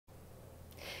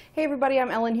Hey everybody,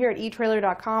 I'm Ellen here at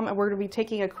etrailer.com, and we're going to be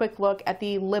taking a quick look at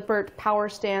the Lippert Power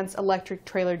Stance Electric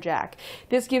Trailer Jack.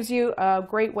 This gives you a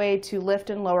great way to lift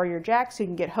and lower your jack so you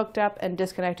can get hooked up and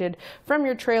disconnected from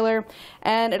your trailer.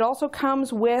 And it also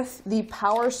comes with the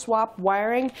power swap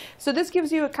wiring. So this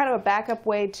gives you a kind of a backup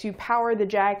way to power the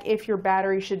jack if your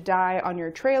battery should die on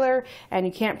your trailer and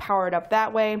you can't power it up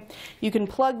that way. You can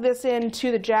plug this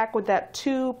into the jack with that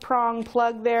 2-prong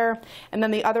plug there, and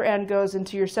then the other end goes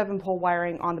into your 7-pole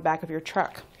wiring on the back of your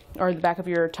truck or the back of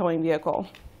your towing vehicle.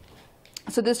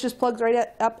 So this just plugs right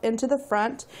up into the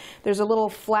front. There's a little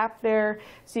flap there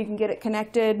so you can get it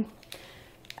connected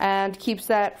and keeps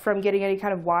that from getting any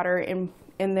kind of water in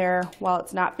there while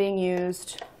it's not being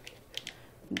used.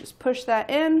 You just push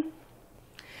that in,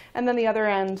 and then the other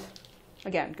end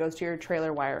again goes to your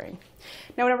trailer wiring.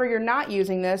 Now whenever you're not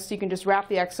using this, you can just wrap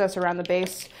the excess around the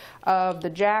base of the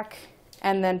jack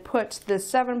and then put the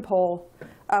 7-pole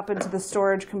up into the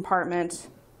storage compartment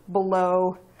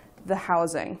below the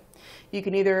housing. You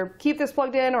can either keep this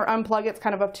plugged in or unplug it. It's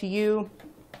kind of up to you.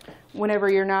 Whenever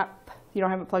you don't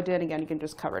have it plugged in, again, you can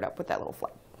just cover it up with that little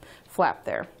flap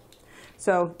there.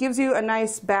 So gives you a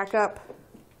nice backup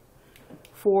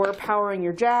for powering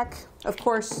your jack. Of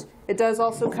course, it does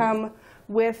also come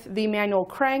with the manual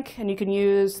crank, and you can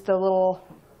use the little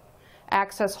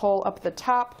access hole up at the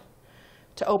top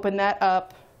to open that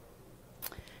up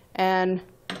and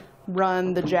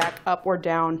run the jack up or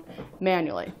down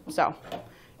manually. So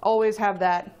always have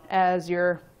that as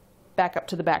your backup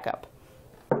to the backup.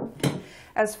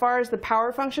 As far as the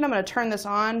power function, I'm going to turn this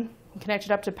on and connect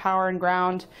it up to power and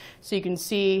ground so you can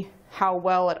see how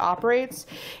well it operates.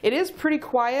 It is pretty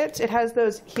quiet. It has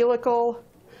those helical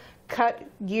cut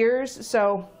gears,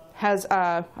 so has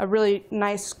a really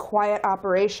nice quiet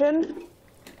operation.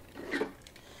 I'm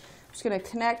just going to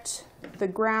connect the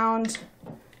ground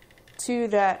to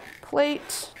that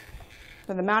plate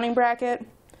for the mounting bracket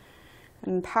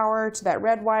and power to that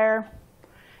red wire.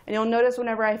 And you'll notice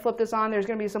whenever I flip this on, there's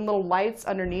going to be some little lights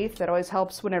underneath. That always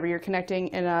helps whenever you're connecting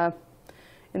in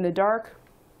the dark.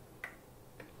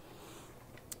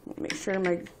 Make sure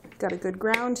I got a good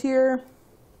ground here.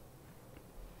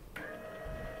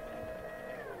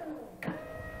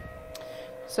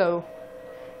 So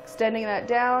extending that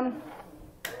down.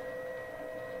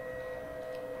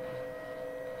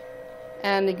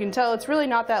 And you can tell it's really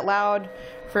not that loud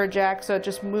for a jack, so it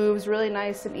just moves really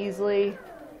nice and easily.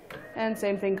 And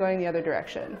same thing going the other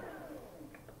direction.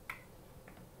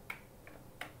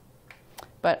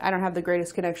 But I don't have the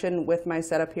greatest connection with my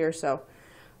setup here, so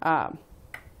that's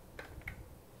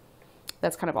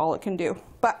kind of all it can do.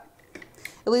 But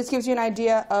at least gives you an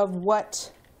idea of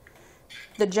what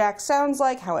the jack sounds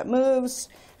like, how it moves,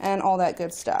 and all that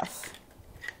good stuff.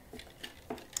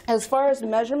 As far as the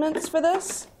measurements for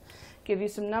this, give you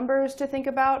some numbers to think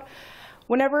about.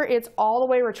 Whenever it's all the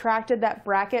way retracted, that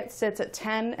bracket sits at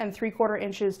 10 3/4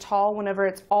 inches tall. Whenever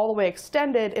it's all the way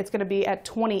extended, it's going to be at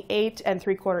 28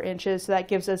 3/4 inches. So that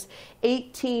gives us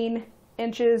 18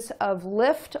 inches of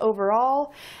lift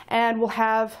overall, and we'll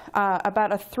have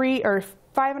about a 3 or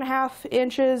 5.5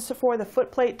 inches for the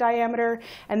foot plate diameter,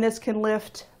 and this can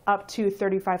lift up to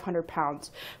 3,500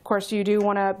 pounds. Of course, you do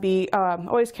want to be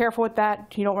always careful with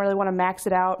that. You don't really want to max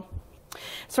it out.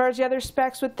 As far as the other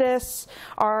specs with this,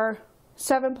 our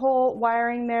 7-pole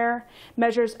wiring there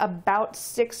measures about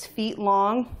 6 feet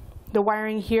long. The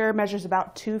wiring here measures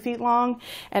about 2 feet long,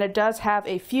 and it does have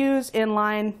a fuse in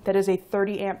line that is a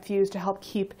 30-amp fuse to help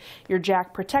keep your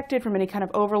jack protected from any kind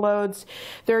of overloads.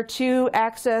 There are 2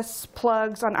 access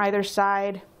plugs on either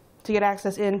side to get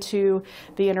access into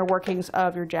the inner workings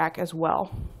of your jack as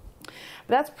well.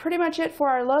 But that's pretty much it for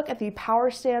our look at the Power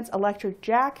Stance Electric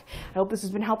Jack. I hope this has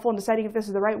been helpful in deciding if this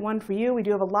is the right one for you. We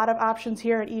do have a lot of options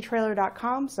here at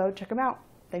etrailer.com, so check them out.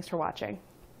 Thanks for watching.